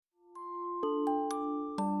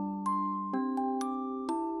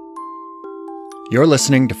You're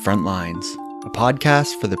listening to Frontlines, a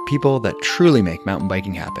podcast for the people that truly make mountain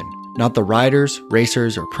biking happen. Not the riders,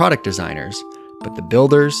 racers, or product designers, but the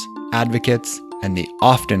builders, advocates, and the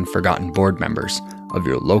often forgotten board members of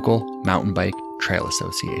your local mountain bike trail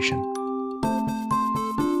association.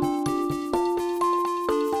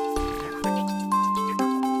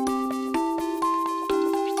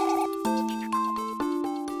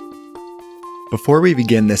 Before we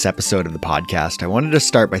begin this episode of the podcast, I wanted to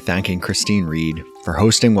start by thanking Christine Reed for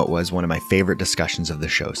hosting what was one of my favorite discussions of the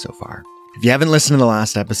show so far. If you haven't listened to the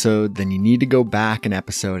last episode, then you need to go back an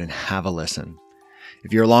episode and have a listen.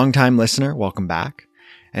 If you're a longtime listener, welcome back.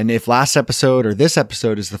 And if last episode or this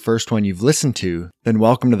episode is the first one you've listened to, then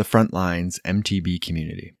welcome to the Frontlines MTB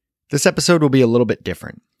community. This episode will be a little bit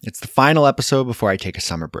different. It's the final episode before I take a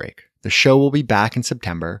summer break. The show will be back in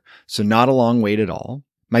September, so not a long wait at all.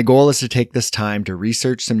 My goal is to take this time to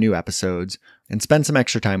research some new episodes and spend some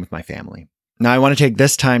extra time with my family. Now, I want to take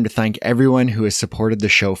this time to thank everyone who has supported the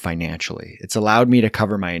show financially. It's allowed me to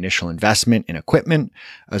cover my initial investment in equipment,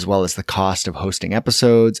 as well as the cost of hosting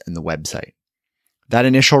episodes and the website. That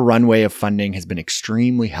initial runway of funding has been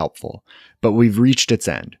extremely helpful, but we've reached its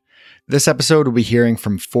end. This episode will be hearing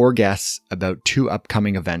from 4 guests about 2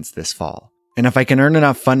 upcoming events this fall. And if I can earn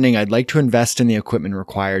enough funding, I'd like to invest in the equipment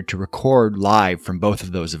required to record live from both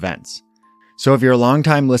of those events. So if you're a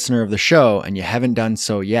longtime listener of the show and you haven't done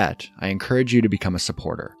so yet, I encourage you to become a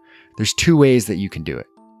supporter. There's 2 ways that you can do it.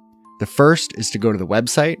 The first is to go to the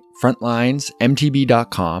website,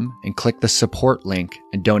 frontlinesmtb.com, and click the support link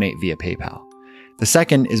and donate via PayPal. The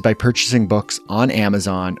second is by purchasing books on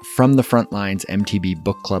Amazon from the Frontlines MTB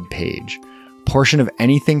Book Club page. Portion of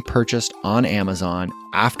anything purchased on Amazon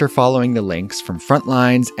after following the links from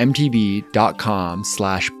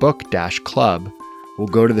frontlinesmtb.com/book-club will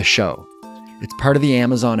go to the show. It's part of the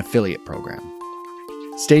Amazon affiliate program.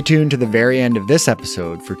 Stay tuned to the very end of this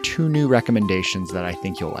episode for 2 new recommendations that I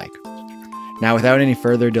think you'll like. Now, without any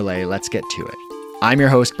further delay, let's get to it. I'm your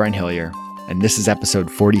host, Brent Hillier, and this is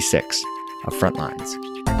episode 46 of Frontlines.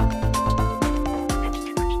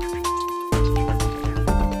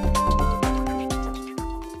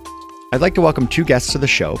 I'd like to welcome 2 guests to the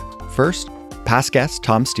show. First, past guest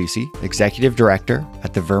Tom Stussy, Executive Director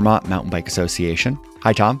at the Vermont Mountain Bike Association.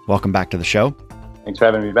 Hi, Tom. Welcome back to the show. Thanks for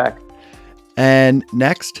having me back. And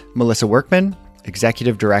next, Melissa Workman,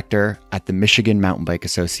 Executive Director at the Michigan Mountain Bike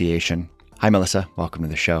Association. Hi, Melissa. Welcome to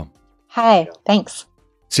the show. Hi. Thanks.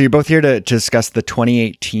 So you're both here to discuss the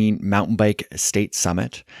 2018 Mountain Bike State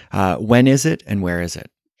Summit. When is it and where is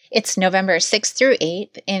it? It's November 6th through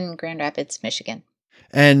 8th in Grand Rapids, Michigan.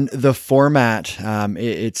 And the format,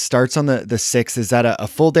 it starts on the 6th. Is that a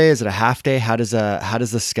full day? Is it a half day? How does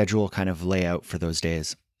the schedule kind of lay out for those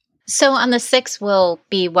days? So on the 6th, we'll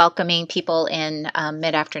be welcoming people in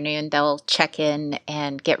mid-afternoon. They'll check in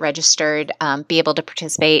and get registered, be able to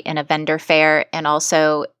participate in a vendor fair, and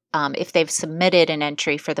also if they've submitted an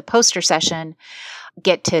entry for the poster session,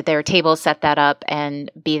 get to their table, set that up, and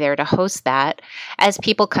be there to host that. As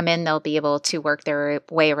people come in, they'll be able to work their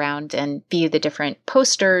way around and view the different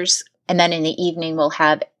posters. And then in the evening, we'll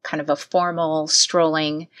have kind of a formal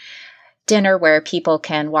strolling dinner where people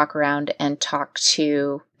can walk around and talk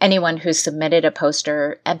to anyone who's submitted a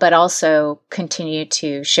poster, but also continue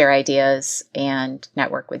to share ideas and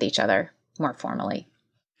network with each other more formally.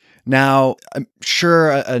 Now, I'm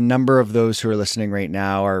sure a number of those who are listening right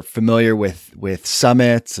now are familiar with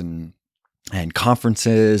summits and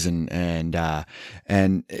conferences and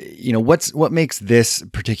you know what makes this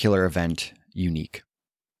particular event unique.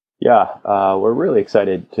 Yeah, we're really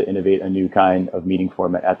excited to innovate a new kind of meeting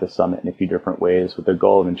format at the summit in a few different ways, with the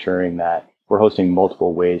goal of ensuring that we're hosting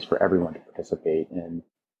multiple ways for everyone to participate. And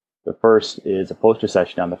the first is a poster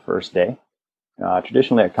session on the first day.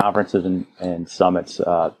 Traditionally at conferences and summits,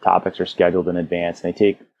 topics are scheduled in advance and they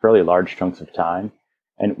take fairly large chunks of time.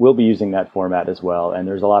 And we'll be using that format as well. And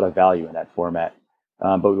there's a lot of value in that format.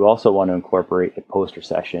 But we also want to incorporate a poster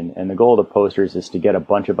session. And the goal of the posters is to get a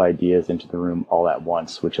bunch of ideas into the room all at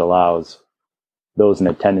once, which allows those in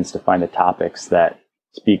attendance to find the topics that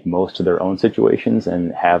speak most to their own situations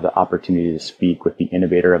and have the opportunity to speak with the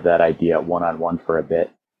innovator of that idea one-on-one for a bit.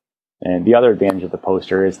 And the other advantage of the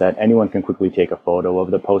poster is that anyone can quickly take a photo of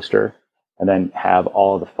the poster and then have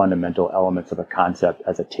all of the fundamental elements of a concept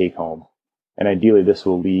as a take-home. And ideally, this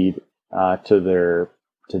will lead to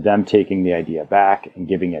them taking the idea back and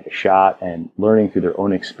giving it a shot and learning through their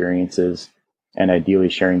own experiences, and ideally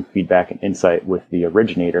sharing feedback and insight with the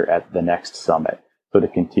originator at the next summit. So to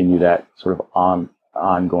continue that sort of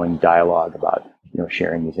ongoing dialogue about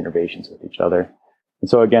sharing these innovations with each other. And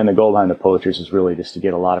so again, the goal behind the posters is really just to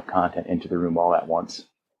get a lot of content into the room all at once.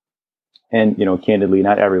 And, candidly,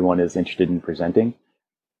 not everyone is interested in presenting,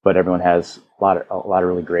 but everyone has a lot of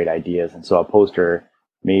really great ideas. And so a poster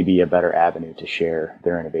may be a better avenue to share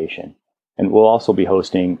their innovation. And we'll also be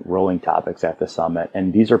hosting rolling topics at the summit.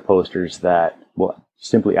 And these are posters that will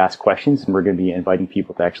simply ask questions, and we're going to be inviting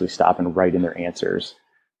people to actually stop and write in their answers.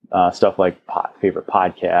 Stuff like favorite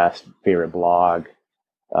podcast, favorite blog,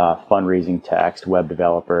 fundraising text, web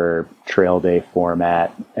developer, trail day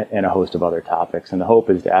format, and a host of other topics. And the hope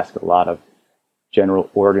is to ask a lot of general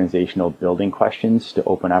organizational building questions to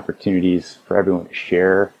open opportunities for everyone to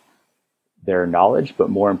share their knowledge. But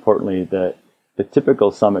more importantly, the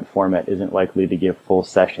typical summit format isn't likely to give full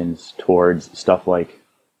sessions towards stuff like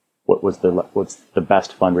what's the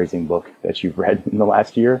best fundraising book that you've read in the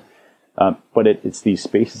last year. But it's these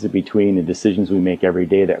spaces in between the decisions we make every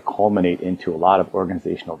day that culminate into a lot of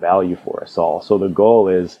organizational value for us all. So the goal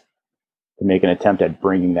is to make an attempt at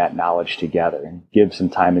bringing that knowledge together and give some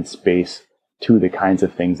time and space to the kinds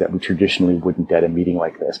of things that we traditionally wouldn't at a meeting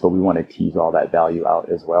like this, but we want to tease all that value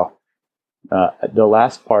out as well. The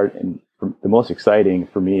last part, and the most exciting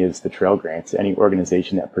for me, is the trail grants. Any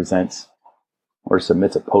organization that presents or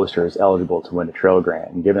submits a poster is eligible to win a trail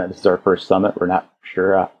grant. And given that this is our first summit, we're not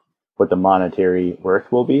sure what the monetary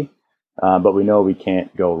worth will be, but we know we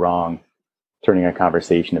can't go wrong turning a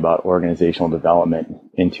conversation about organizational development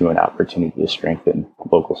into an opportunity to strengthen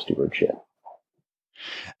local stewardship.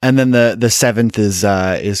 And then the 7th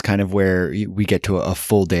is kind of where we get to a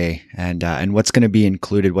full day, and what's going to be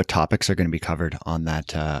included. What topics are going to be covered on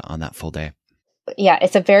that full day? Yeah,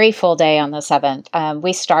 it's a very full day on the 7th.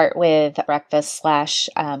 We start with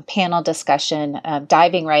breakfast/panel discussion,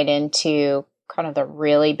 diving right into kind of the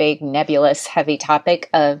really big, nebulous, heavy topic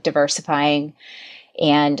of diversifying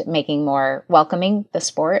and making more welcoming the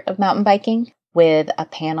sport of mountain biking, with a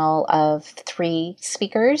panel of 3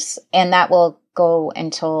 speakers, and that will go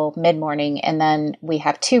until mid-morning. And then we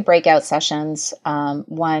have 2 breakout sessions.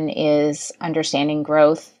 One is understanding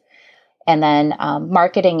growth, and then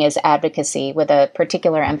marketing is advocacy, with a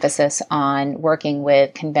particular emphasis on working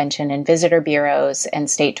with convention and visitor bureaus and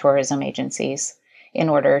state tourism agencies in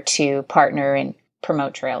order to partner and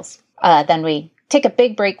promote trails. Then we take a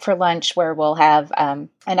big break for lunch, where we'll have an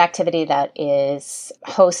activity that is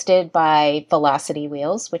hosted by Velocity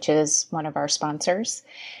Wheels, which is one of our sponsors.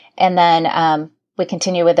 And then we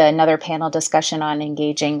continue with another panel discussion on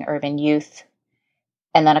engaging urban youth.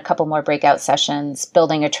 And then a couple more breakout sessions,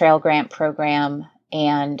 building a trail grant program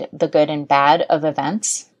and the good and bad of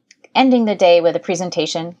events. Ending the day with a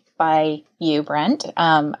presentation by you, Brent,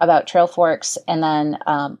 about Trail Forks. And then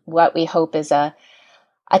what we hope is a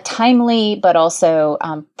timely but also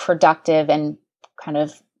productive and kind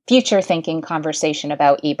of future-thinking conversation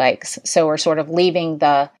about e-bikes. So we're sort of leaving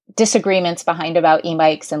the disagreements behind about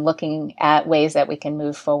e-bikes and looking at ways that we can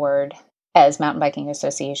move forward as mountain biking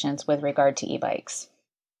associations with regard to e-bikes.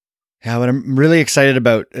 Yeah, what I'm really excited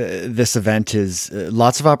about this event is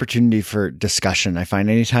lots of opportunity for discussion. I find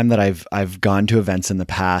anytime that I've gone to events in the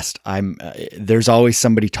past, there's always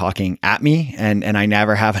somebody talking at me, and I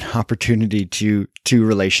never have an opportunity to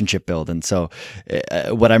relationship build. And so,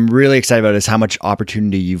 what I'm really excited about is how much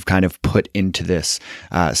opportunity you've kind of put into this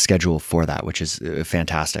schedule for that, which is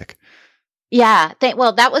fantastic. Yeah,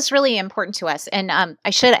 well, that was really important to us, and I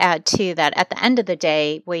should add too that at the end of the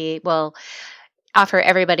day, we will offer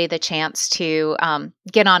everybody the chance to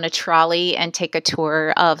get on a trolley and take a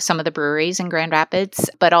tour of some of the breweries in Grand Rapids,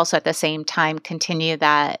 but also at the same time continue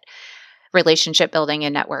that relationship building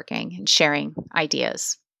and networking and sharing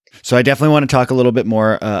ideas. So I definitely want to talk a little bit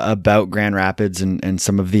more about Grand Rapids and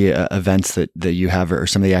some of the events that you have, or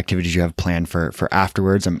some of the activities you have planned for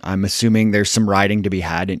afterwards. I'm assuming there's some riding to be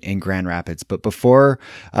had in Grand Rapids. But before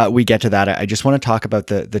we get to that, I just want to talk about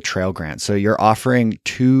the trail grant. So you're offering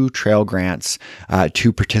 2 trail grants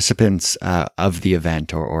to participants of the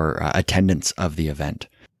event or attendants of the event.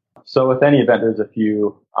 So with any event, there's a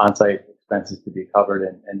few on-site expenses to be covered.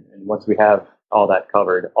 And once we have all that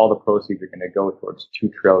covered, all the proceeds are going to go towards 2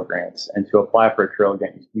 trail grants. And to apply for a trail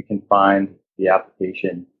grant, you can find the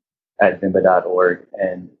application at vimba.org.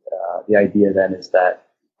 And the idea then is that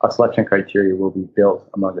a selection criteria will be built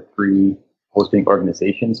among the 3 hosting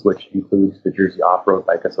organizations, which includes the Jersey Off-Road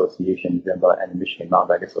Bike Association, Vimba, and the Michigan Mountain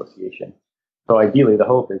Bike Association. So ideally, the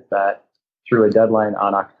hope is that through a deadline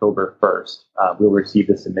on October 1st, we'll receive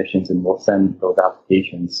the submissions and we'll send those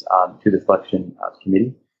applications to the selection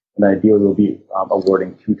committee. And ideally, we'll be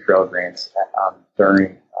awarding 2 trail grants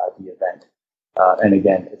during the event. And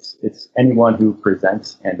again, it's anyone who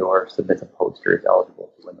presents and or submits a poster is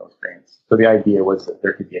eligible to win those grants. So the idea was that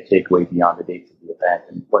there could be a takeaway beyond the dates of the event,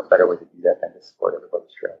 and what better way to do that than to support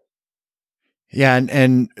everybody's trail. Yeah,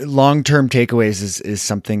 and long-term takeaways is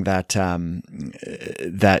something that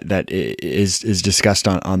that is discussed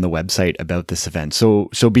on the website about this event. So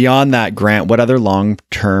beyond that, Grant, what other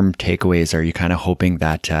long-term takeaways are you kind of hoping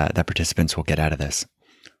that that participants will get out of this?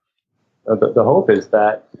 The hope is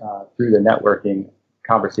that through the networking,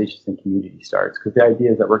 conversations and community starts, because the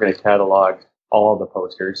idea is that we're going to catalog all of the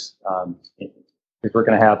posters. If we're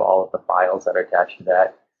going to have all of the files that are attached to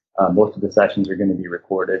that, most of the sessions are going to be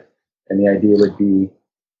recorded. And the idea would be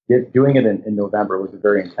doing it in November was a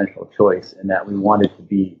very intentional choice in that we wanted to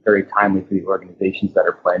be very timely for the organizations that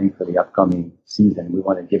are planning for the upcoming season. We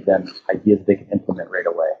want to give them ideas they can implement right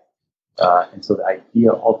away. And so the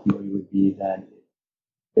idea ultimately would be then if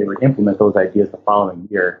they would implement those ideas the following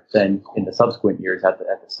year, then in the subsequent years at the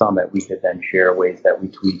summit, we could then share ways that we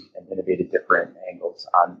tweaked and innovated different angles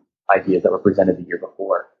on ideas that were presented the year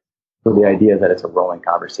before. So the idea is that it's a rolling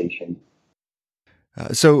conversation.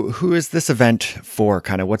 So who is this event for?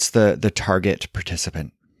 Kind of what's the target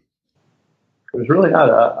participant? There's really not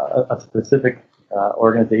a specific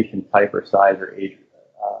organization type or size or age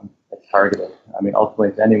that's targeted. I mean, ultimately,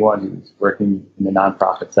 it's anyone who's working in the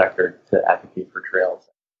nonprofit sector to advocate for trails.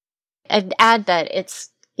 I'd add that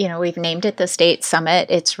it's, we've named it the State Summit.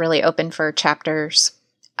 It's really open for chapters,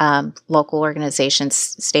 local organizations,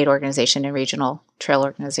 state organization, and regional trail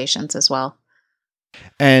organizations as well.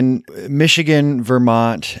 And Michigan,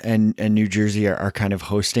 Vermont, and New Jersey are kind of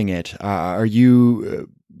hosting it. Are you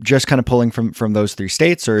just kind of pulling from those three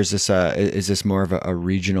states, or is this more of a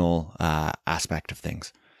regional aspect of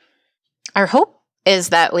things? Our hope is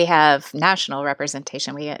that we have national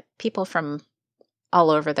representation. We get people from all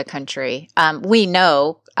over the country. We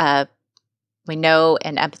know and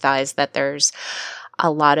empathize that there's a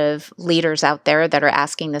lot of leaders out there that are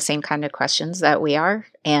asking the same kind of questions that we are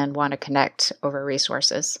and want to connect over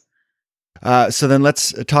resources. So then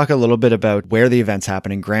let's talk a little bit about where the event's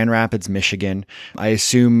happening. Grand Rapids, Michigan. I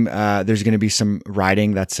assume there's going to be some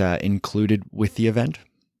riding that's included with the event?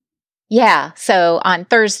 Yeah. So on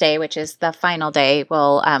Thursday, which is the final day,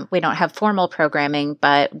 we don't have formal programming,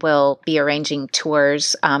 but we'll be arranging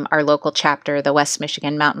tours. Our local chapter, the West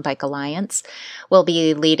Michigan Mountain Bike Alliance, will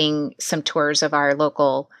be leading some tours of our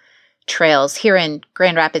local trails. Here in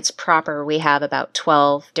Grand Rapids proper, we have about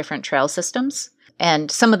 12 different trail systems,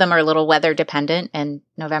 and some of them are a little weather dependent, and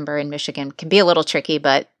November in Michigan can be a little tricky,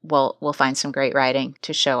 but we'll find some great riding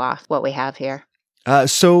to show off what we have here.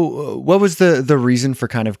 So what was the reason for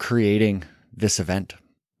kind of creating this event?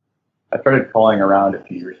 I started calling around a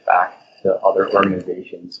few years back to other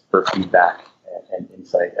organizations for feedback and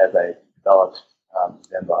insight as I developed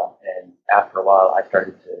Vimba. And after a while, I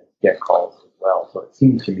started to get calls as well. So it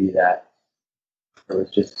seemed to me that there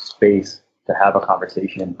was just space to have a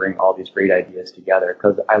conversation and bring all these great ideas together,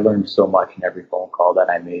 because I learned so much in every phone call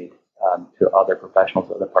that I made to other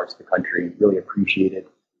professionals in other parts of the country. Really appreciated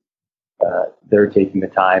they're taking the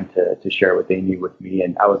time to share what they knew with me,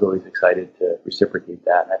 and I was always excited to reciprocate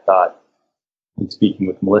that. And I thought, in speaking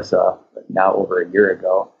with Melissa now over a year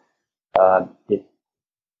ago, it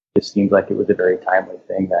just seemed like it was a very timely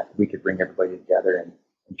thing that we could bring everybody together and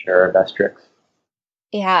share our best tricks.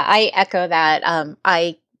 Yeah, I echo that.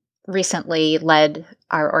 I recently led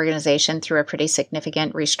our organization through a pretty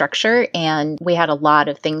significant restructure, and we had a lot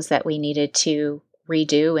of things that we needed to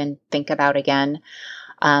redo and think about again.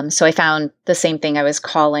 So I found the same thing. I was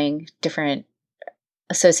calling different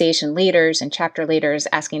association leaders and chapter leaders,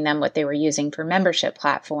 asking them what they were using for membership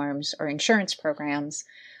platforms or insurance programs,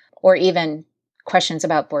 or even questions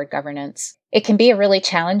about board governance. It can be a really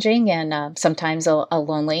challenging and sometimes a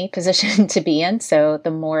lonely position to be in. So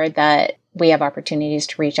the more that we have opportunities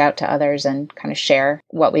to reach out to others and kind of share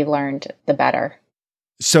what we've learned, the better.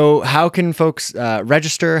 So how can folks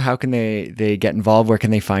register? How can they get involved? Where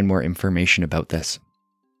can they find more information about this?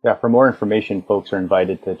 Yeah, for more information, folks are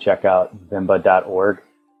invited to check out vimba.org,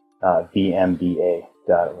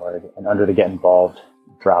 vmba.org. And under the Get Involved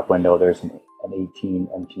drop window, there's an 18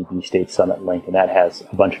 MTB State Summit link, and that has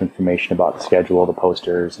a bunch of information about the schedule, the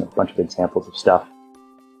posters, and a bunch of examples of stuff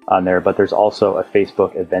on there. But there's also a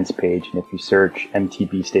Facebook events page, and if you search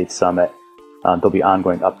MTB State Summit, there'll be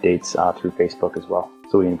ongoing updates through Facebook as well.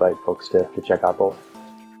 So we invite folks to check out both.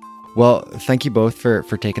 Well, thank you both for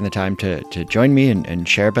taking the time to join me and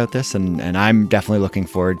share about this. And I'm definitely looking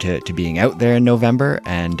forward to being out there in November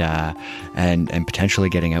and potentially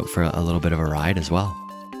getting out for a little bit of a ride as well.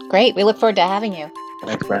 Great. We look forward to having you.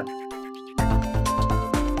 Thanks, Brent.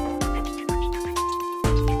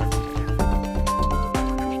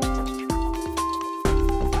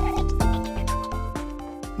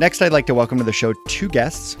 Next, I'd like to welcome to the show two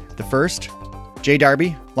guests. The first, Jay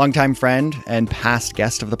Darby, longtime friend and past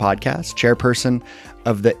guest of the podcast, chairperson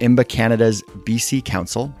of the IMBA Canada's BC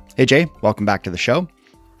Council. Hey Jay, welcome back to the show.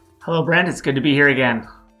 Hello, Brent. It's good to be here again.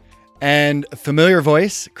 And familiar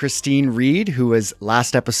voice, Christine Reed, who was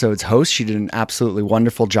last episode's host. She did an absolutely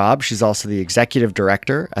wonderful job. She's also the executive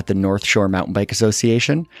director at the North Shore Mountain Bike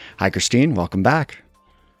Association. Hi, Christine. Welcome back.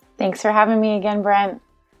 Thanks for having me again, Brent.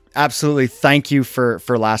 Absolutely. Thank you for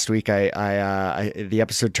last week. The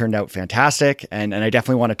episode turned out fantastic, and I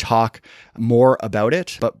definitely want to talk more about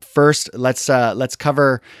it. But first, let's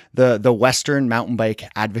cover the Western Mountain Bike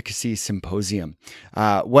Advocacy Symposium.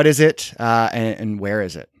 What is it, and where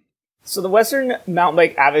is it? So the Western Mountain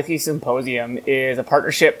Bike Advocacy Symposium is a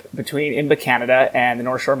partnership between IMBA Canada and the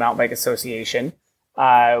North Shore Mountain Bike Association.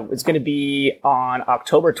 It's going to be on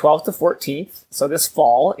October 12th to 14th, so this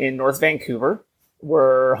fall in North Vancouver.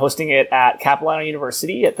 We're hosting it at Capilano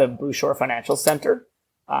University at the Blue Shore Financial Center,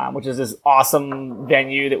 which is this awesome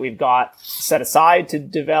venue that we've got set aside to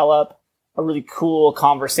develop a really cool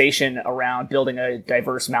conversation around building a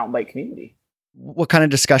diverse mountain bike community. What kind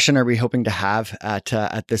of discussion are we hoping to have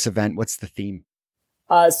at this event? What's the theme?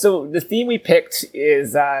 So the theme we picked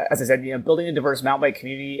is, as I said, building a diverse mountain bike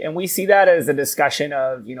community. And we see that as a discussion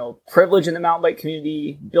of, privilege in the mountain bike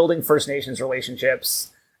community, building First Nations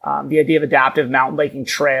relationships, the idea of adaptive mountain biking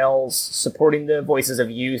trails, supporting the voices of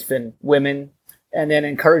youth and women, and then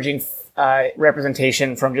encouraging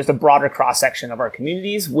representation from just a broader cross-section of our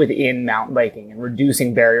communities within mountain biking and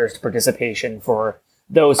reducing barriers to participation for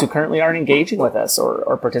those who currently aren't engaging with us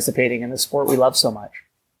or participating in the sport we love so much.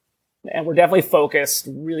 And we're definitely focused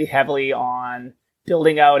really heavily on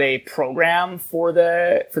building out a program for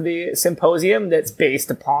the symposium that's based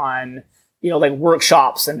upon, like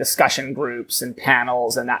workshops and discussion groups and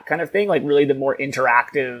panels and that kind of thing, like really the more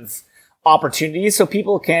interactive opportunities so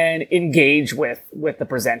people can engage with the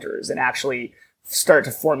presenters and actually start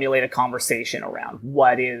to formulate a conversation around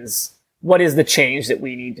what is the change that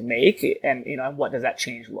we need to make, and what does that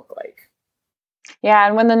change look like? Yeah,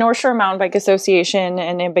 and when the North Shore Mountain Bike Association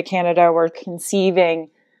and IMBA Canada were conceiving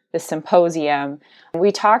the symposium,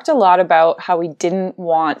 we talked a lot about how we didn't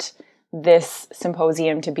want this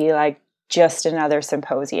symposium to be like just another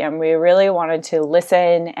symposium. We really wanted to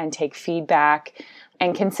listen and take feedback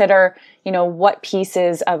and consider, what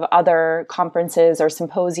pieces of other conferences or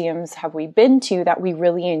symposiums have we been to that we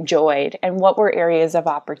really enjoyed and what were areas of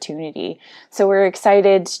opportunity. So we're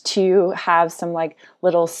excited to have some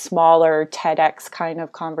little smaller TEDx kind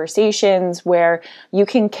of conversations where you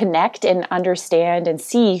can connect and understand and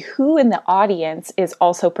see who in the audience is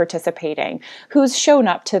also participating, who's shown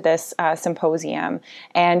up to this symposium,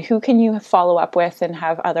 and who can you follow up with and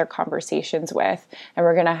have other conversations with. And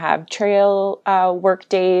we're going to have trail work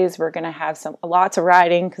days. We're going to have lots of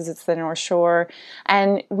riding because it's the North Shore.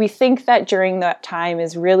 And we think that during that time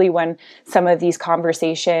is really when some of these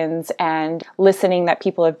conversations and listening that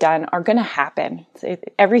people have done are going to happen.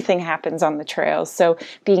 Everything happens on the trails. So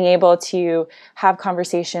being able to have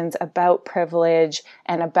conversations about privilege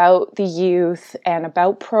and about the youth and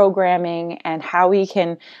about programming and how we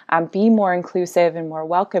can be more inclusive and more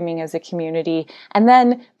welcoming as a community, and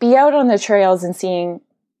then be out on the trails and seeing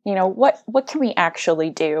what can we actually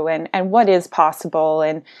do and what is possible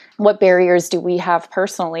and what barriers do we have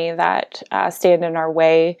personally that stand in our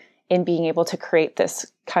way in being able to create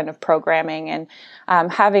this kind of programming. And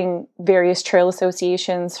having various trail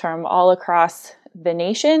associations from all across the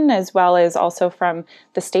nation as well as also from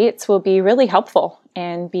the States will be really helpful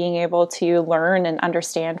in being able to learn and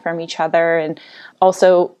understand from each other and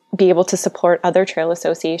also be able to support other trail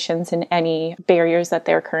associations in any barriers that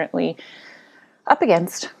they're currently up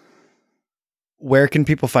against. Where can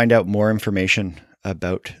people find out more information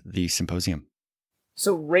about the symposium?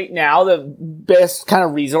 So right now, the best kind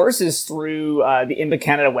of resource is through the IMBA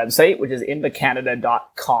Canada website, which is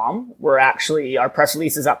imbacanada.com, where actually our press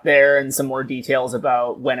release is up there and some more details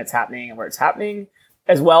about when it's happening and where it's happening.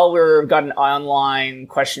 As well, we've got an online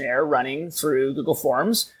questionnaire running through Google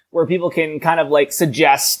Forms where people can kind of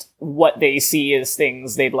suggest what they see as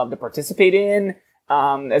things they'd love to participate in,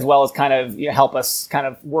 as well as kind of help us kind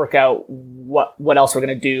of work out what else we're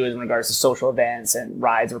going to do in regards to social events and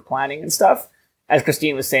rides we're planning and stuff. As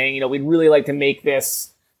Christine was saying, we'd really like to make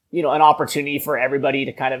this, an opportunity for everybody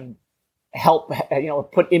to kind of help,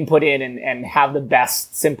 put input in and have the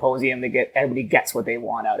best symposium that everybody gets what they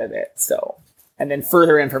want out of it. So, and then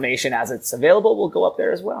further information as it's available will go up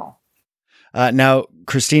there as well. Now,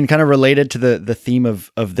 Christine, kind of related to the theme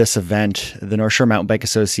of this event, the North Shore Mountain Bike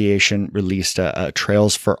Association released a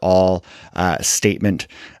Trails for All statement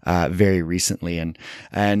very recently,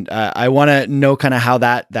 and I want to know kind of how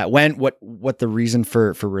that went, what the reason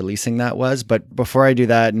for releasing that was. But before I do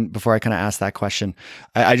that, and before I kind of ask that question,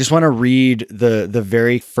 I just want to read the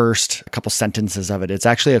very first couple sentences of it. It's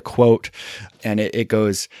actually a quote, and it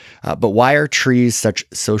goes, "But why are trees such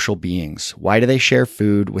social beings? Why do they share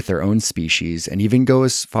food with their own species and even go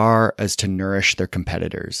as far as to nourish their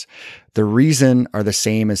competitors? The reason are the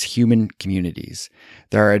same as human communities.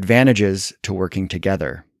 There are advantages to working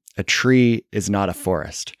together. A tree is not a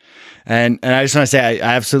forest." And I just want to say,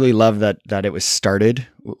 I absolutely love that it was started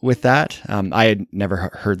with that. I had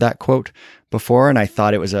never heard that quote before, and I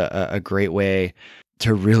thought it was a great way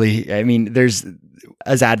to really, I mean,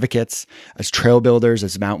 as advocates, as trail builders,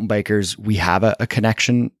 as mountain bikers, we have a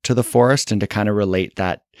connection to the forest, and to kind of relate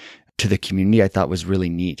that to the community, I thought was really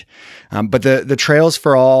neat. But the Trails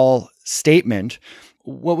for All statement,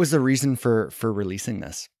 what was the reason for releasing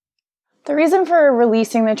this? The reason for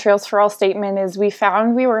releasing the Trails for All statement is we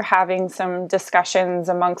found we were having some discussions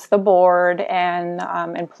amongst the board and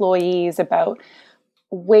employees about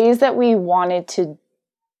ways that we wanted to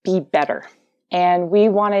be better. And we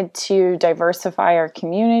wanted to diversify our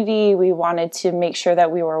community. We wanted to make sure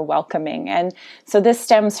that we were welcoming. And so this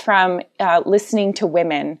stems from listening to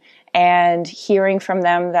women and hearing from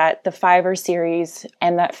them that the Fiverr series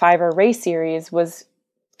and that Fiverr race series was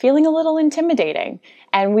feeling a little intimidating.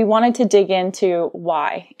 And we wanted to dig into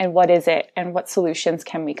why and what is it and what solutions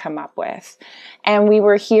can we come up with. And we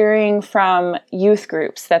were hearing from youth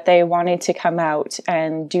groups that they wanted to come out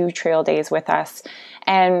and do trail days with us.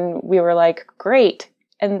 And we were like, great.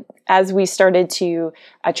 And as we started to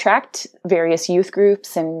attract various youth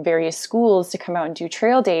groups and various schools to come out and do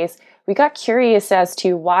trail days, we got curious as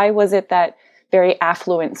to why was it that very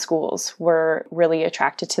affluent schools were really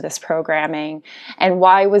attracted to this programming, and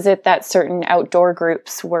why was it that certain outdoor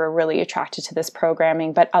groups were really attracted to this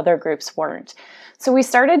programming, but other groups weren't. So we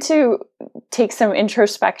started to take some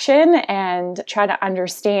introspection and try to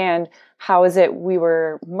understand how is it we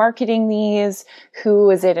were marketing these,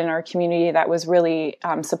 who is it in our community that was really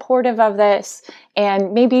supportive of this,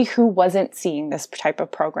 and maybe who wasn't seeing this type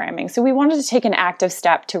of programming. So we wanted to take an active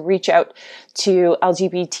step to reach out to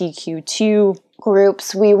LGBTQ2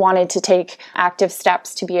 groups. We wanted to take active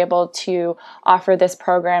steps to be able to offer this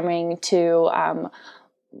programming to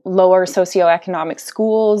lower socioeconomic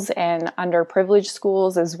schools and underprivileged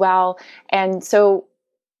schools as well. And so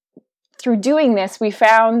through doing this, we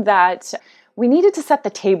found that we needed to set the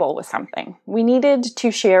table with something. We needed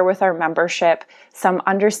to share with our membership some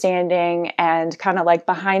understanding and kind of like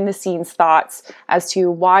behind the scenes thoughts as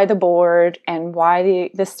to why the board and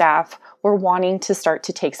why the staff were wanting to start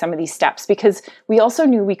to take some of these steps, because we also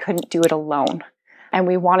knew we couldn't do it alone. And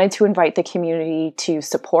we wanted to invite the community to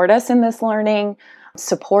support us in this learning,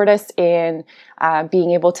 support us in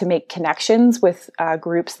being able to make connections with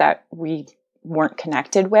groups that we weren't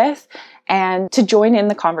connected with, and to join in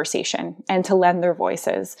the conversation and to lend their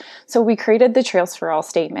voices. So we created the Trails for All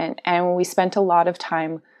statement, and we spent a lot of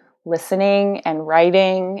time listening and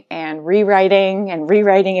writing and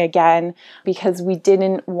rewriting again, because we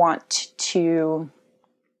didn't want to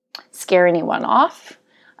scare anyone off.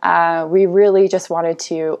 We really just wanted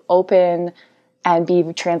to open and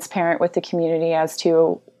be transparent with the community as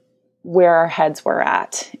to where our heads were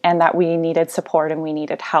at, and that we needed support and we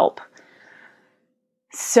needed help.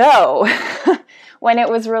 So when it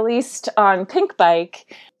was released on Pinkbike,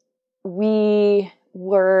 we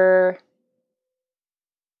were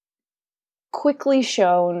quickly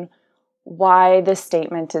shown why this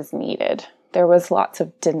statement is needed. There was lots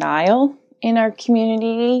of denial in our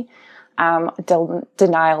community,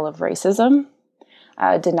 denial of racism,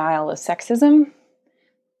 denial of sexism.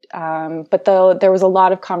 But there was a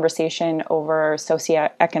lot of conversation over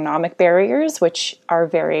socioeconomic barriers, which are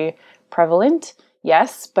very prevalent.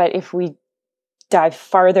 Yes, but if we dive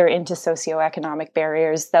farther into socioeconomic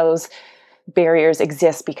barriers, those barriers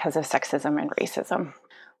exist because of sexism and racism.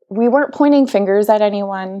 We weren't pointing fingers at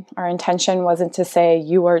anyone. Our intention wasn't to say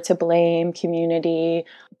you are to blame, community.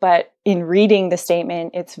 But in reading the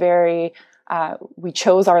statement, it's very, we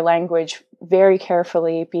chose our language very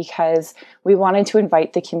carefully because we wanted to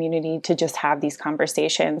invite the community to just have these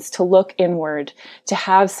conversations, to look inward, to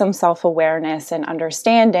have some self-awareness and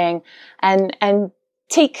understanding, and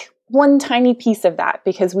take one tiny piece of that,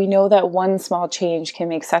 because we know that one small change can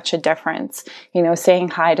make such a difference. You know, saying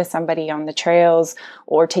hi to somebody on the trails,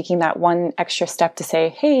 or taking that one extra step to say,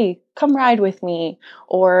 hey, come ride with me,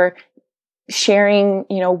 or sharing,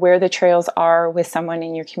 where the trails are with someone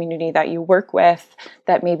in your community that you work with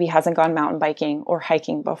that maybe hasn't gone mountain biking or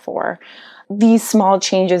hiking before. These small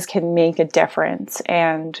changes can make a difference,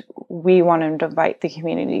 and we want to invite the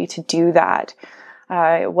community to do that.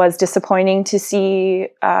 It was disappointing to see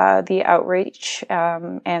the outreach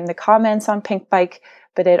and the comments on Pink Bike,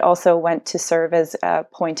 but it also went to serve as a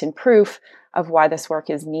point and proof of why this work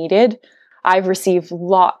is needed. I've received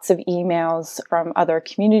lots of emails from other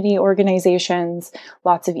community organizations,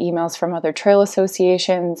 lots of emails from other trail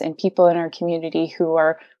associations, and people in our community who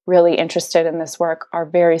are really interested in this work, are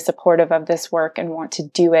very supportive of this work and want to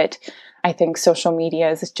do it. I think social media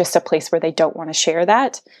is just a place where they don't want to share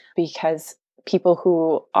that, because people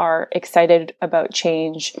who are excited about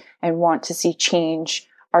change and want to see change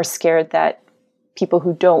are scared that people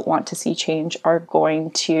who don't want to see change are going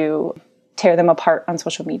to tear them apart on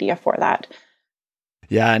social media for that.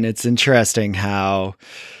 Yeah, and it's interesting how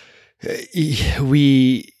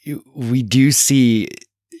we do see,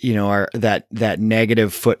 that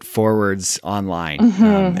negative foot forwards online,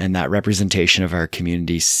 and that representation of our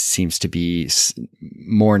community seems to be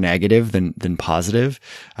more negative than positive.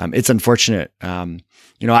 It's unfortunate.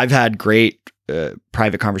 I've had great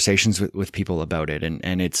private conversations with people about it,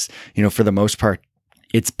 and it's, for the most part,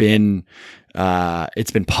 it's been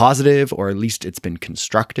positive, or at least it's been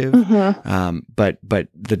constructive. But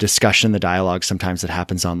the discussion, the dialogue sometimes that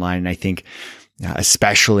happens online, and I think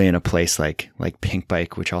especially in a place like Pink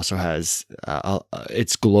Bike, which also has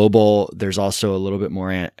it's global. There's also a little bit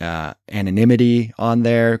more anonymity on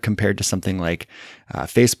there compared to something like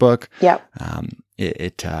Facebook. Yep.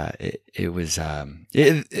 It was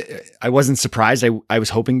I wasn't surprised. I was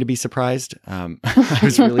hoping to be surprised. I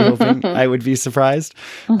was really hoping I would be surprised,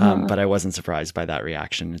 but I wasn't surprised by that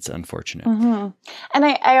reaction. It's unfortunate. And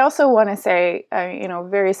I also want to say,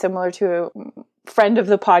 very similar to a friend of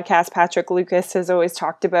the podcast, Patrick Lucas, has always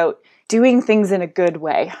talked about doing things in a good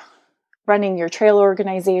way, running your trail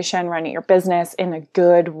organization, running your business in a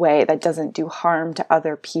good way that doesn't do harm to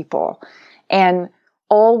other people. And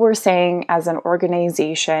all we're saying as an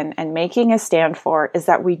organization and making a stand for is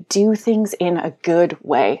that we do things in a good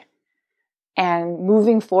way. And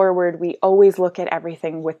moving forward, we always look at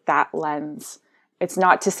everything with that lens. It's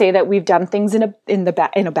not to say that we've done things in a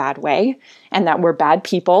bad way and that we're bad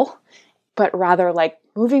people, but rather, like,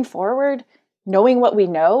 moving forward, knowing what we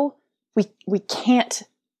know, we can't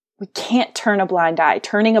turn a blind eye.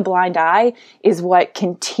 Turning a blind eye is what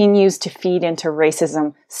continues to feed into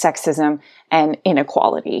racism, sexism, and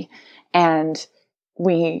inequality. And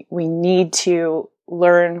we need to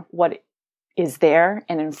learn what is there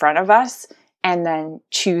and in front of us, and then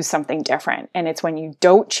choose something different. And it's when you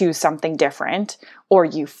don't choose something different, or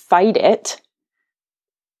you fight it,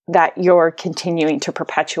 that you're continuing to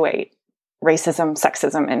perpetuate racism,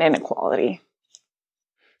 sexism, and inequality.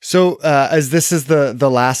 So as this is the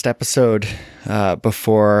last episode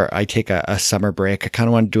before I take a summer break, I kind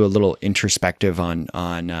of want to do a little introspective on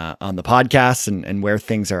the podcast and where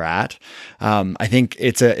things are at. I think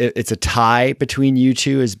it's a tie between you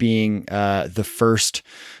two as being the first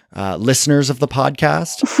listeners of the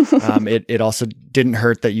podcast. It also didn't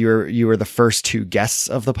hurt that you were the first two guests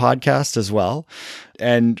of the podcast as well.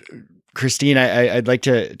 And Christine, I'd like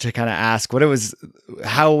to kind of ask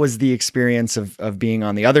how was the experience of being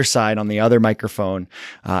on the other side, on the other microphone,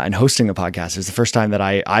 and hosting the podcast? It was the first time that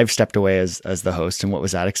I've stepped away as the host. And what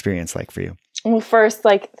was that experience like for you? Well, first,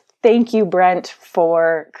 thank you, Brent,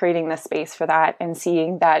 for creating the space for that and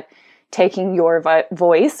seeing that taking your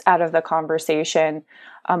voice out of the conversation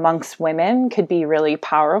amongst women could be really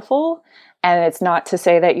powerful. And it's not to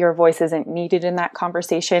say that your voice isn't needed in that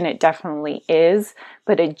conversation. It definitely is,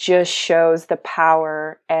 but it just shows the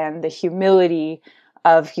power and the humility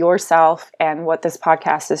of yourself and what this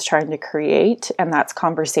podcast is trying to create. And that's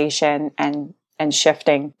conversation and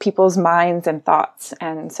shifting people's minds and thoughts.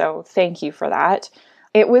 And so thank you for that.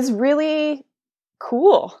 It was really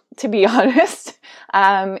cool, to be honest.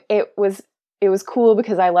 It was cool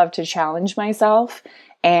because I love to challenge myself.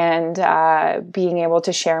 And being able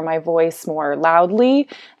to share my voice more loudly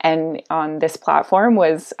and on this platform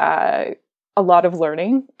was a lot of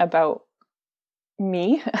learning about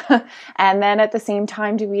me. And then at the same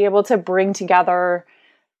time, to be able to bring together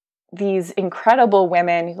these incredible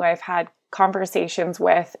women who I've had conversations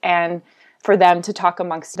with, and for them to talk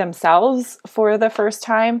amongst themselves for the first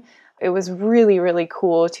time. It was really, really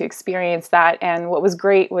cool to experience that. And what was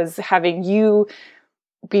great was having you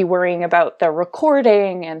be worrying about the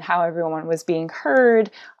recording and how everyone was being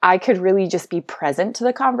heard. I could really just be present to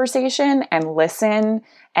the conversation and listen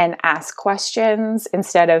and ask questions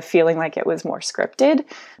instead of feeling like it was more scripted.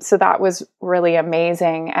 So that was really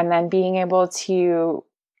amazing. And then being able to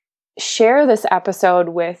share this episode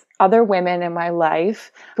with other women in my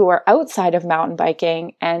life who are outside of mountain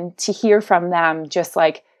biking, and to hear from them just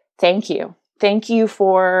like, thank you. Thank you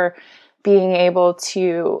for being able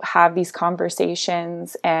to have these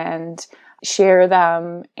conversations and share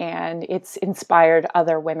them. And it's inspired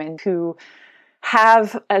other women who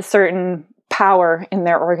have a certain power in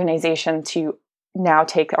their organization to now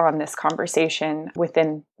take on this conversation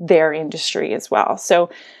within their industry as well.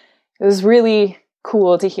 So it was really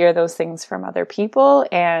cool to hear those things from other people.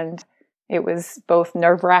 And it was both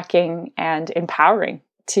nerve-wracking and empowering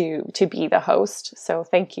to be the host. So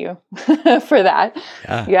thank you for that.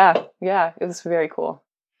 Yeah. It was very cool.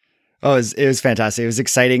 Oh, it was fantastic. It was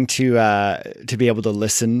exciting to be able to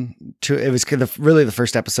listen to. It was really the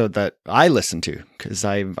first episode that I listened to, because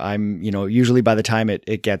I'm usually by the time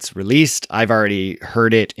it gets released, I've already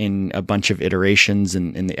heard it in a bunch of iterations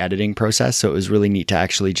in the editing process. So it was really neat to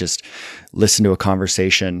actually just listen to a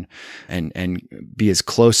conversation and be as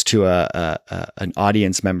close to an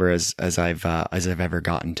audience member as I've ever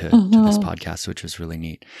gotten to this podcast, which was really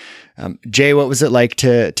neat. Jay, what was it like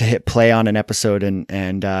to hit play on an episode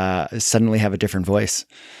and suddenly have a different voice?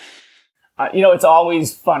 It's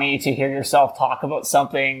always funny to hear yourself talk about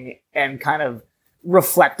something and kind of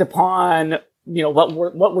reflect upon,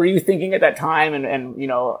 what were you thinking at that time? And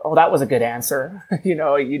oh, that was a good answer.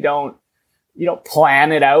 You don't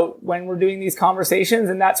plan it out when we're doing these conversations.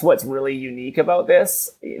 And that's what's really unique about this.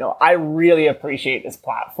 I really appreciate this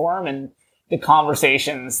platform and the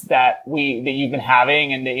conversations that you've been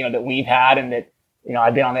having, and that we've had, and that,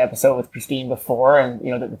 I've been on the episode with Christine before, and,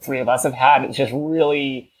 that the three of us have had. It's just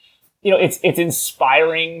really, it's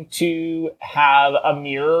inspiring to have a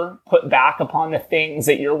mirror put back upon the things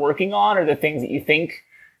that you're working on, or the things that you think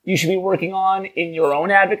you should be working on in your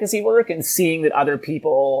own advocacy work, and seeing that other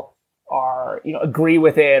people are, agree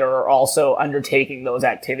with it, or are also undertaking those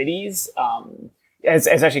activities. It's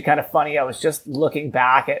actually kind of funny. I was just looking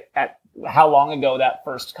back at how long ago that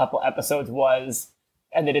first couple episodes was,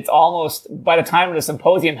 and that it's almost, by the time the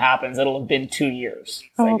symposium happens, it'll have been 2 years.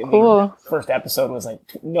 Cool. First episode was like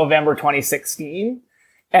November 2016.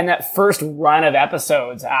 And that first run of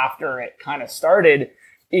episodes after it kind of started,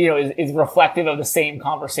 is reflective of the same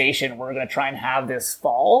conversation we're going to try and have this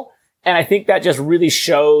fall. And I think that just really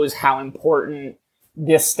shows how important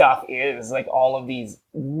this stuff is, like all of these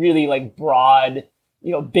really like broad,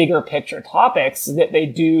 bigger picture topics, that they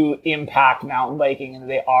do impact mountain biking, and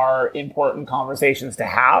they are important conversations to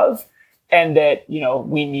have, and that,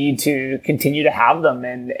 we need to continue to have them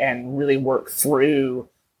and really work through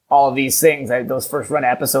all of these things. Those first run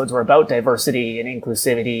episodes were about diversity and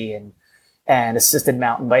inclusivity and assisted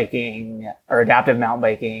mountain biking, or adaptive mountain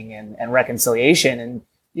biking, and reconciliation. And,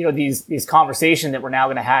 these conversations that we're now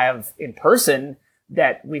going to have in person,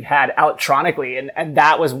 that we've had electronically. And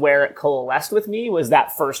that was where it coalesced with me, was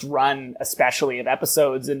that first run, especially of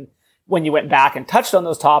episodes. And when you went back and touched on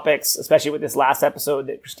those topics, especially with this last episode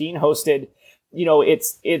that Christine hosted,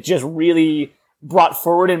 it just really brought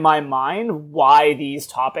forward in my mind why these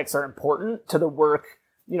topics are important to the work,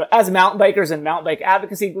 as mountain bikers and mountain bike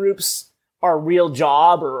advocacy groups. Our real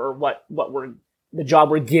job, or the job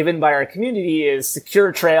we're given by our community, is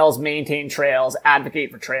secure trails, maintain trails,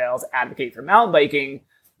 advocate for mountain biking.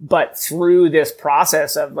 But through this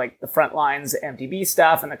process of like the Frontlines MTB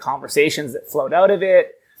stuff and the conversations that flowed out of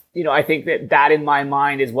it, I think that in my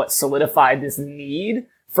mind is what solidified this need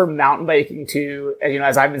for mountain biking to,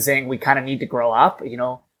 as I've been saying, we kind of need to grow up. We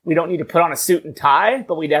don't need to put on a suit and tie,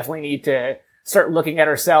 but we definitely need to start looking at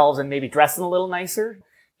ourselves and maybe dressing a little nicer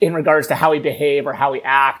in regards to how we behave, or how we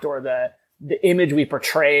act, or the image we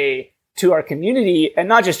portray to our community, and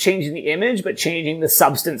not just changing the image, but changing the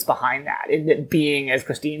substance behind that. And it being, as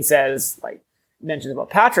Christine says, like mentioned about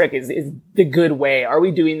Patrick, is the good way. Are we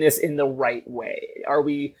doing this in the right way? Are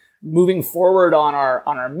we moving forward on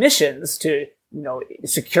our missions to,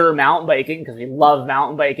 secure mountain biking, because we love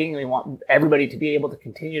mountain biking and we want everybody to be able to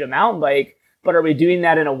continue to mountain bike, but are we doing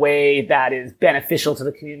that in a way that is beneficial to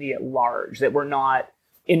the community at large, that we're not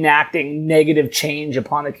enacting negative change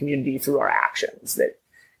upon the community through our actions, that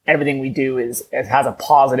everything we do has a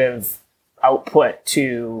positive output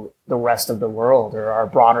to the rest of the world, or our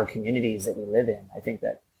broader communities that we live in. I think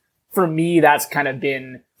that for me, that's kind of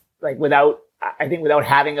been like, without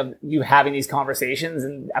having these conversations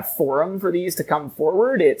and a forum for these to come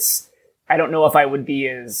forward, I don't know if I would be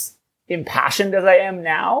as impassioned as I am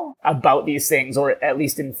now about these things, or at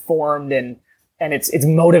least informed, and it's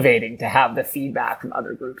motivating to have the feedback from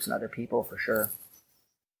other groups and other people for sure.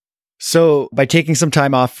 So by taking some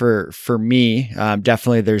time off for me,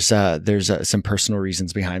 definitely there's some personal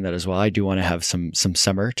reasons behind that as well. I do want to have some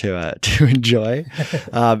summer to enjoy.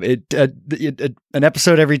 An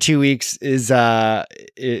episode every 2 weeks is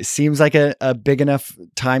it seems like a big enough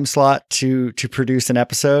time slot to produce an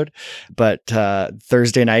episode, but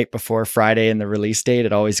Thursday night before Friday and the release date,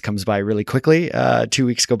 it always comes by really quickly. 2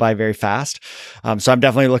 weeks go by very fast. So I'm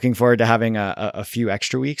definitely looking forward to having a few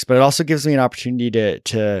extra weeks, but it also gives me an opportunity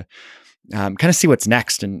to kind of see what's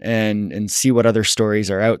next and see what other stories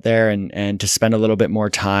are out there, and to spend a little bit more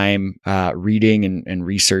time reading and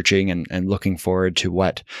researching and looking forward to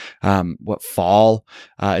what fall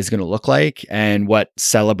is going to look like, and what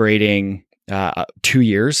celebrating 2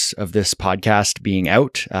 years of this podcast being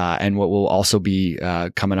out, and what will also be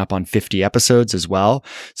coming up on 50 episodes as well.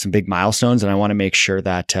 Some big milestones, and I want to make sure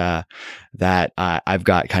that I've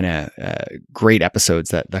got kind of great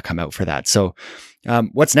episodes that come out for that. So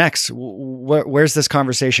what's next? Where's this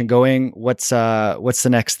conversation going? What's the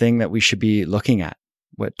next thing that we should be looking at?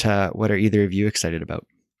 What are either of you excited about?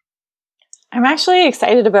 I'm actually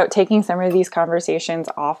excited about taking some of these conversations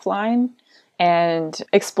offline and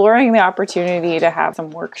exploring the opportunity to have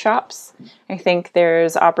some workshops. I think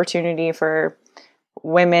there's opportunity for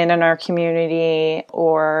women in our community,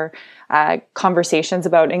 or conversations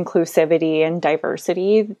about inclusivity and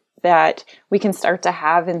diversity that we can start to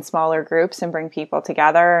have in smaller groups and bring people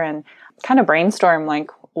together and kind of brainstorm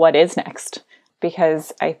like what is next,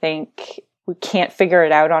 because I think we can't figure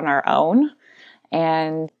it out on our own.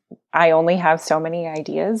 And I only have so many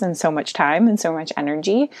ideas and so much time and so much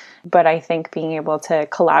energy, but I think being able to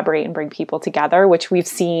collaborate and bring people together, which we've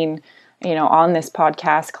seen, on this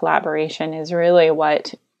podcast, collaboration is really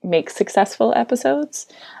what makes successful episodes.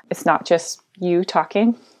 It's not just you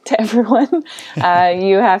talking to everyone.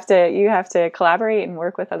 You have to collaborate and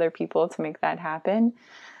work with other people to make that happen.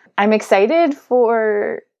 I'm excited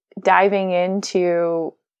for diving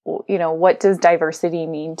into, what does diversity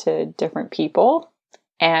mean to different people,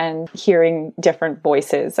 and hearing different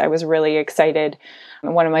voices. I was really excited.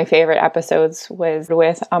 One of my favorite episodes was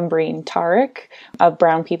with Umbreen Tariq of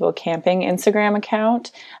Brown People Camping Instagram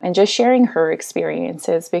account, and just sharing her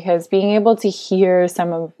experiences, because being able to hear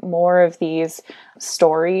more of these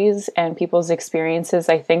stories and people's experiences,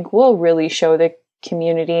 I think will really show the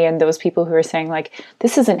community and those people who are saying like,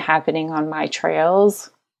 this isn't happening on my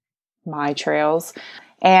trails.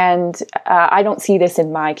 And I don't see this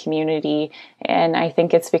in my community. And I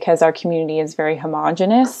think it's because our community is very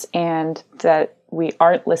homogenous, and that we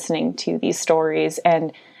aren't listening to these stories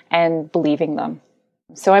and believing them.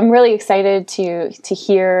 So I'm really excited to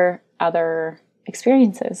hear other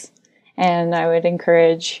experiences. And I would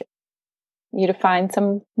encourage you to find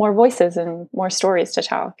some more voices and more stories to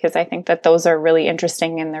tell, because I think that those are really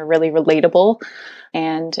interesting and they're really relatable,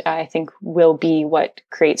 and I think will be what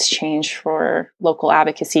creates change for local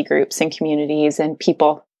advocacy groups and communities and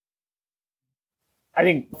people. I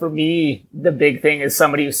think for me, the big thing is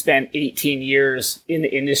somebody who spent 18 years in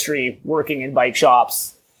the industry working in bike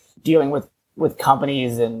shops, dealing with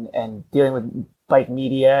companies and dealing with bike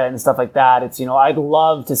media and stuff like that. It's, I'd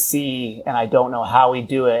love to see, and I don't know how we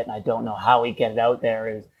do it, and I don't know how we get it out there,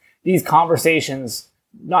 is these conversations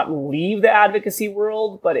not leave the advocacy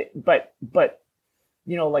world, but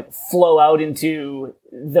like flow out into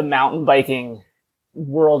the mountain biking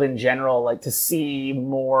world in general, like to see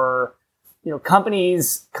more,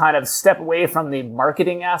 companies kind of step away from the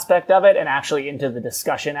marketing aspect of it and actually into the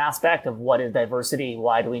discussion aspect of what is diversity,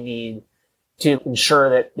 why do we need to ensure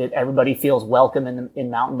that everybody feels welcome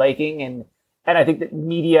in mountain biking. And I think that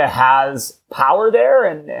media has power there.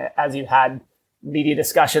 And as you've had media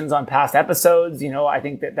discussions on past episodes, I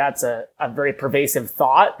think that that's a very pervasive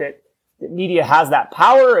thought, that media has that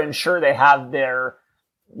power, and sure, they have their,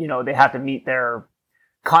 they have to meet their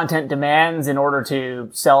content demands in order to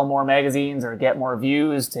sell more magazines or get more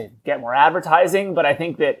views, to get more advertising. But I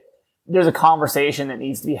think that there's a conversation that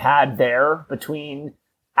needs to be had there between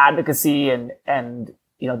advocacy and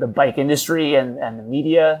the bike industry and the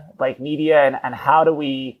media, bike media, and how do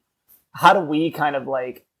we kind of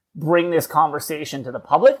like bring this conversation to the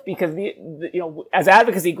public, because as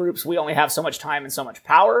advocacy groups, we only have so much time and so much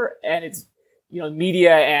power, and it's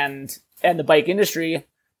media and the bike industry,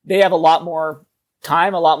 they have a lot more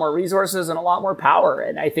time, a lot more resources, and a lot more power.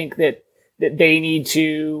 And I think that they need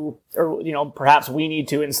to, or perhaps we need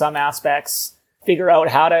to, in some aspects, figure out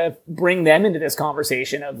how to bring them into this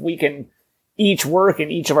conversation of we can each work in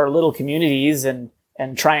each of our little communities and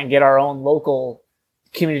try and get our own local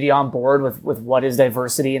community on board with what is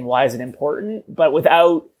diversity and why is it important, but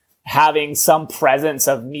without having some presence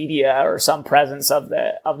of media or some presence of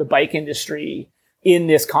the bike industry in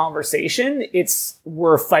this conversation,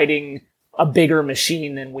 we're fighting a bigger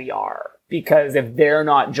machine than we are. Because if they're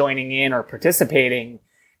not joining in or participating,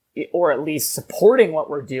 or at least supporting what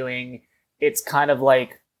we're doing, it's kind of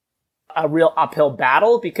like a real uphill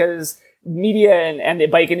battle, because media and the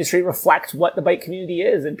bike industry reflect what the bike community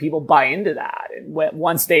is, and people buy into that. And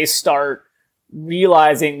once they start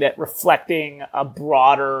realizing that reflecting a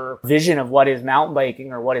broader vision of what is mountain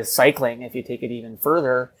biking or what is cycling, if you take it even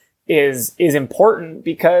further, is important,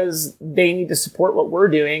 because they need to support what we're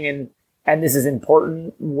doing, and this is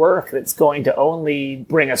important work that's going to only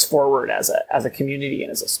bring us forward as a community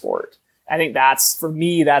and as a sport. I think that's, for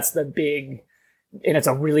me, that's the big, and it's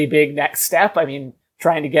a really big next step. I mean,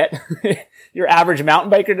 trying to get your average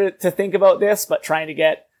mountain biker to think about this, but trying to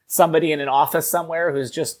get somebody in an office somewhere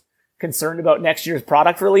who's just concerned about next year's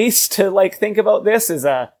product release to like think about this is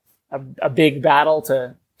a big battle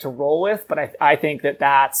to roll with. But I think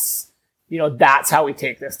that's how we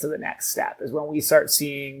take this to the next step, is when we start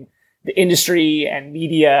seeing the industry and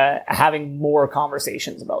media having more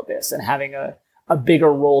conversations about this and having a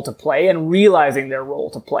bigger role to play, and realizing their role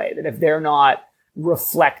to play, that if they're not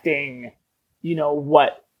reflecting,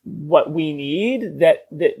 what we need, that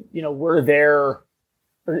we're there,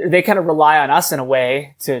 or they kind of rely on us in a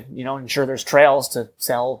way to, ensure there's trails to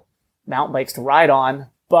sell mountain bikes to ride on,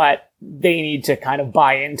 but they need to kind of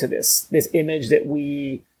buy into this image that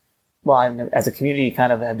we, as a community,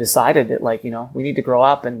 kind of have decided that, we need to grow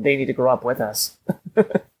up, and they need to grow up with us.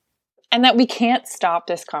 And that we can't stop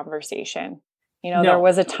this conversation. No. There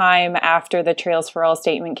was a time after the Trails for All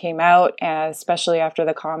statement came out, especially after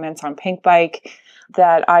the comments on Pink Bike,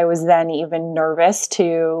 that I was then even nervous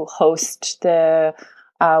to host the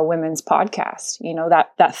women's podcast.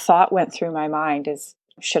 That thought went through my mind, is,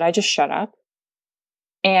 should I just shut up?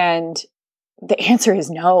 And the answer is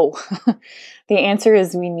no. The answer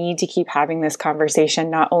is we need to keep having this conversation,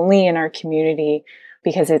 not only in our community,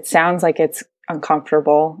 because it sounds like it's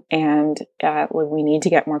uncomfortable, and we need to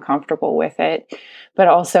get more comfortable with it. But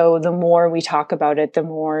also, the more we talk about it, the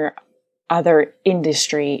more other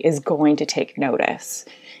industry is going to take notice.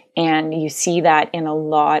 And you see that in a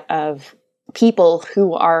lot of people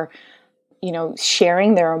who are,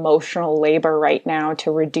 sharing their emotional labor right now to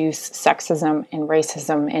reduce sexism and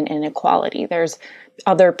racism and inequality. There's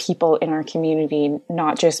other people in our community,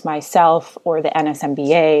 not just myself or the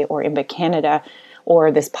NSMBA or IMBA Canada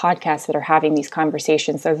or this podcast, that are having these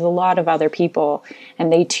conversations. There's a lot of other people,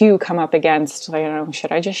 and they too come up against,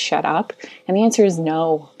 should I just shut up? And the answer is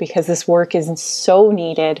no, because this work is so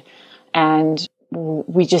needed, and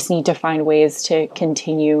we just need to find ways to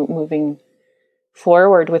continue moving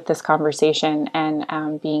forward with this conversation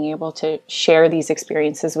and being able to share these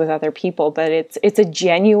experiences with other people. But it's a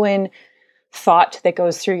genuine thought that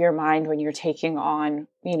goes through your mind when you're taking on,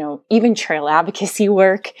 even trail advocacy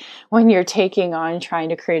work, when you're taking on trying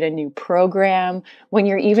to create a new program, when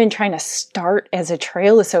you're even trying to start as a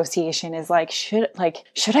trail association, is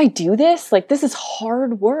should I do this? This is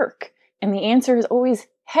hard work. And the answer is always,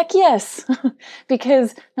 heck yes,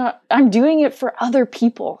 because I'm doing it for other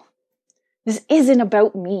people. This isn't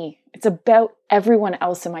about me. It's about everyone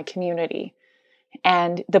else in my community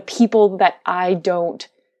and the people that I don't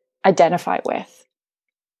identify with,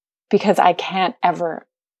 because I can't ever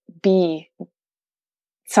be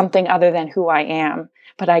something other than who I am,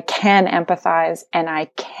 but I can empathize, and I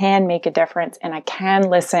can make a difference, and I can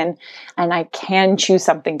listen, and I can choose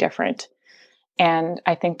something different. And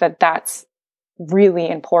I think that that's really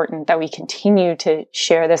important, that we continue to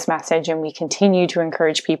share this message, and we continue to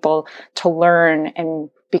encourage people to learn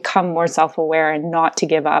and become more self-aware, and not to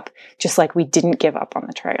give up, just like we didn't give up on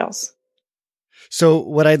the trails. So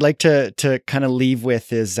what I'd like to kind of leave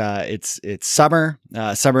with is it's summer.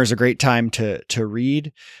 Summer is a great time to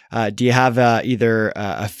read. Do you have either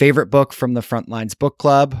a favorite book from the Frontlines Book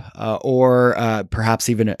Club or perhaps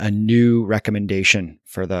even a new recommendation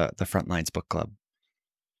for the Frontlines Book Club?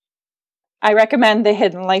 I recommend The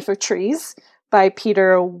Hidden Life of Trees by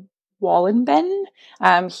Peter Wohlleben.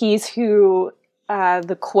 He's who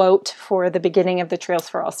the quote for the beginning of the Trails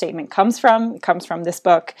for All statement comes from. It comes from this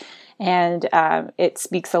book. And it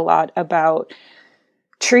speaks a lot about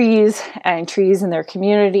trees in their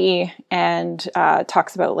community, and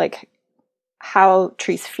talks about how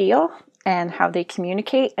trees feel and how they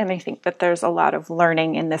communicate. And I think that there's a lot of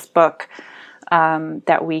learning in this book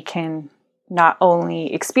that we can not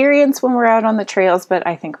only experience when we're out on the trails, but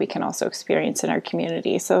I think we can also experience in our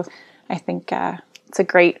community. So I think it's a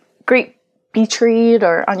great beach read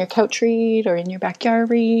or on your couch read or in your backyard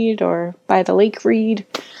read or by the lake read.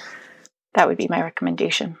 That would be my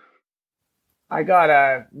recommendation. I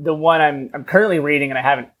got the one I'm currently reading and I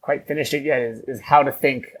haven't quite finished it yet is How to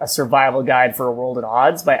Think: A Survival Guide for a World at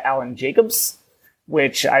Odds by Alan Jacobs,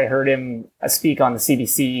 which I heard him speak on the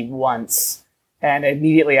CBC once. And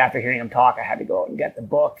immediately after hearing him talk, I had to go out and get the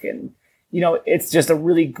book. And, it's just a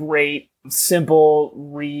really great, simple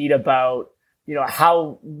read about,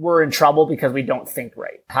 how we're in trouble because we don't think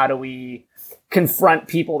right. How do we confront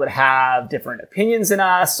people that have different opinions than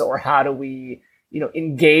us? Or how do we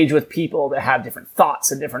engage with people that have different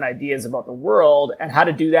thoughts and different ideas about the world, and how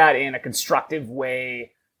to do that in a constructive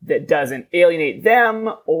way that doesn't alienate them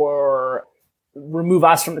or remove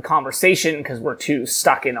us from the conversation because we're too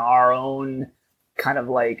stuck in our own kind of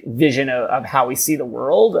like vision of how we see the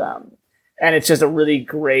world. And it's just a really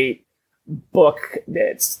great book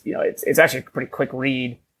that's, it's actually a pretty quick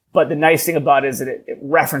read. But the nice thing about it is that it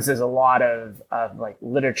references a lot of like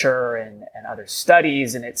literature and other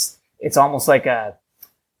studies, and it's almost like a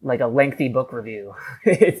lengthy book review.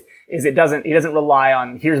 He doesn't rely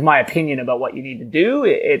on, here's my opinion about what you need to do.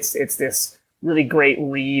 It's this really great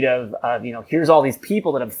read of here's all these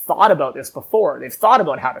people that have thought about this before. They've thought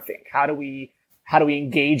about how to think. How do we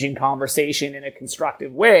engage in conversation in a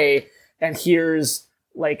constructive way? And here's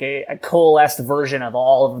like a coalesced version of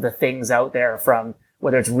all of the things out there, from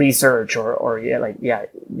whether it's research or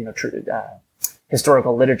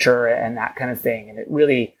historical literature and that kind of thing. And it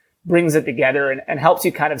really brings it together and helps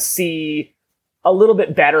you kind of see a little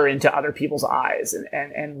bit better into other people's eyes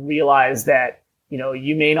and realize that,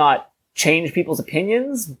 you may not change people's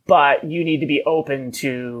opinions, but you need to be open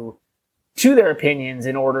to their opinions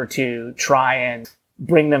in order to try and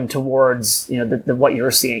bring them towards, what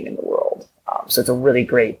you're seeing in the world. So it's a really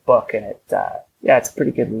great book, and it's a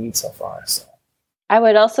pretty good read so far. So I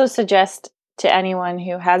would also suggest to anyone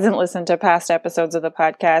who hasn't listened to past episodes of the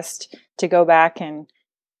podcast to go back and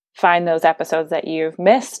find those episodes that you've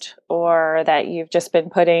missed or that you've just been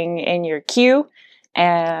putting in your queue.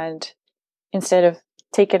 And instead of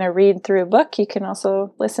taking a read through a book, you can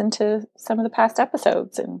also listen to some of the past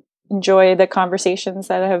episodes and enjoy the conversations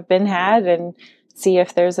that have been had and see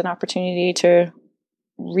if there's an opportunity to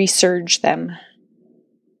resurge them.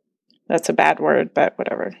 That's a bad word, but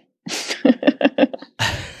whatever.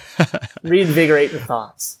 Reinvigorate the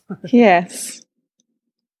thoughts. Yes.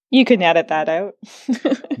 You can edit that out.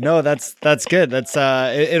 No, that's good. That's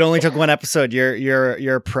it only took one episode.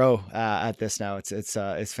 You're a pro at this now.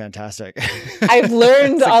 It's fantastic. I've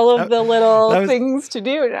learned all of the little things to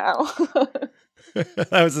do now.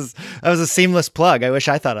 That was a seamless plug. I wish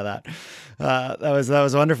I thought of that. That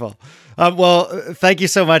was wonderful. Well, thank you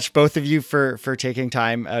so much, both of you, for taking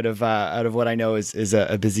time out of what I know is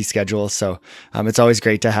a busy schedule. So it's always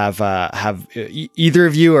great to have either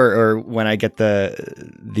of you or when I get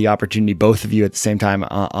the opportunity, both of you at the same time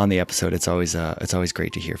on the episode. It's always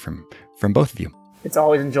great to hear from both of you. It's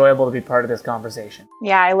always enjoyable to be part of this conversation.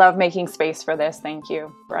 Yeah, I love making space for this. Thank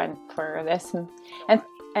you, Brent, for this, and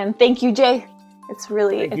thank you, Jay. It's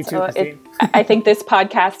really, I think this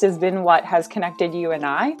podcast has been what has connected you and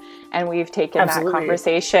I, and we've taken that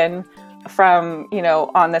conversation from,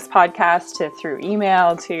 on this podcast to through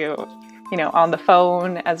email to, on the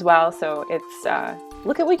phone as well. So it's,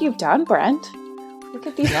 look at what you've done, Brent. Look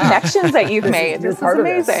at these connections that you've made. This is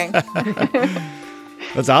amazing.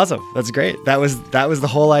 That's awesome. That's great. That was the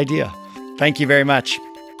whole idea. Thank you very much.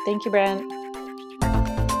 Thank you, Brent.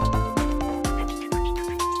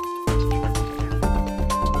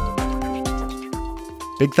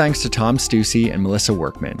 Big thanks to Tom Stussy and Melissa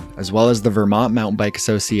Workman, as well as the Vermont Mountain Bike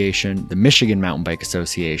Association, the Michigan Mountain Bike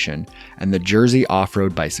Association, and the Jersey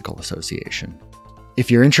Off-Road Bicycle Association.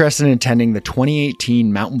 If you're interested in attending the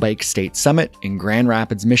 2018 Mountain Bike State Summit in Grand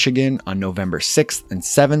Rapids, Michigan on November 6th and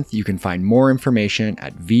 7th, you can find more information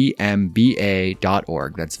at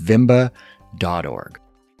vmba.org. That's vimba.org.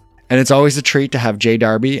 And it's always a treat to have Jay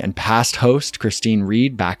Darby and past host Christine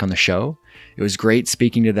Reed back on the show. It was great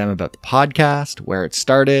speaking to them about the podcast, where it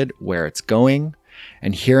started, where it's going,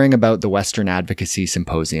 and hearing about the Western Advocacy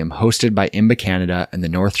Symposium hosted by IMBA Canada and the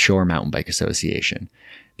North Shore Mountain Bike Association.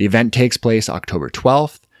 The event takes place October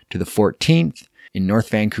 12th to the 14th in North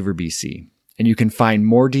Vancouver, BC. And you can find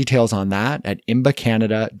more details on that at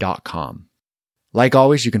imbacanada.com. Like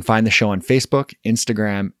always, you can find the show on Facebook,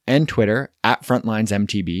 Instagram, and Twitter at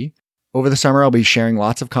FrontlinesMTB. Over the summer, I'll be sharing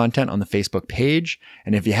lots of content on the Facebook page,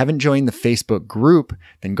 and if you haven't joined the Facebook group,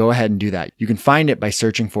 then go ahead and do that. You can find it by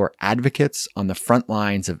searching for Advocates on the Front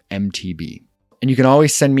Lines of MTB. And you can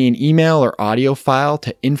always send me an email or audio file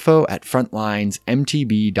to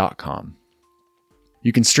info@frontlinesmtb.com.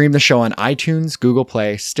 You can stream the show on iTunes, Google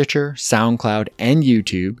Play, Stitcher, SoundCloud, and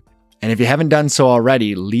YouTube. And if you haven't done so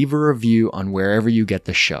already, leave a review on wherever you get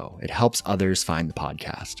the show. It helps others find the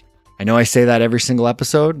podcast. I know I say that every single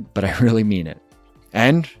episode, but I really mean it.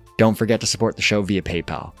 And don't forget to support the show via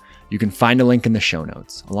PayPal. You can find a link in the show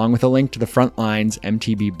notes, along with a link to the Frontlines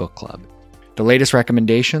MTB Book Club. The latest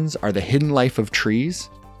recommendations are The Hidden Life of Trees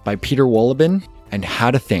by Peter Wohlleben and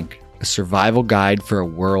How to Think, A Survival Guide for a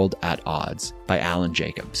World at Odds by Alan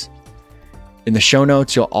Jacobs. In the show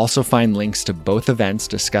notes, you'll also find links to both events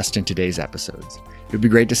discussed in today's episodes. It would be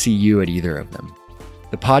great to see you at either of them.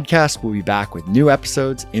 The podcast will be back with new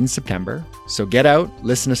episodes in September, so get out,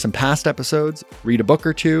 listen to some past episodes, read a book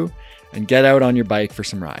or two, and get out on your bike for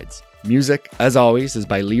some rides. Music, as always, is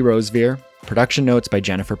by Lee Rosevere, production notes by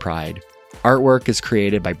Jennifer Pride. Artwork is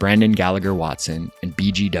created by Brandon Gallagher Watson and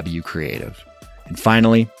BGW Creative. And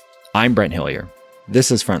finally, I'm Brent Hillier.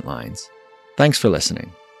 This is Frontlines. Thanks for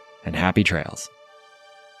listening, and happy trails.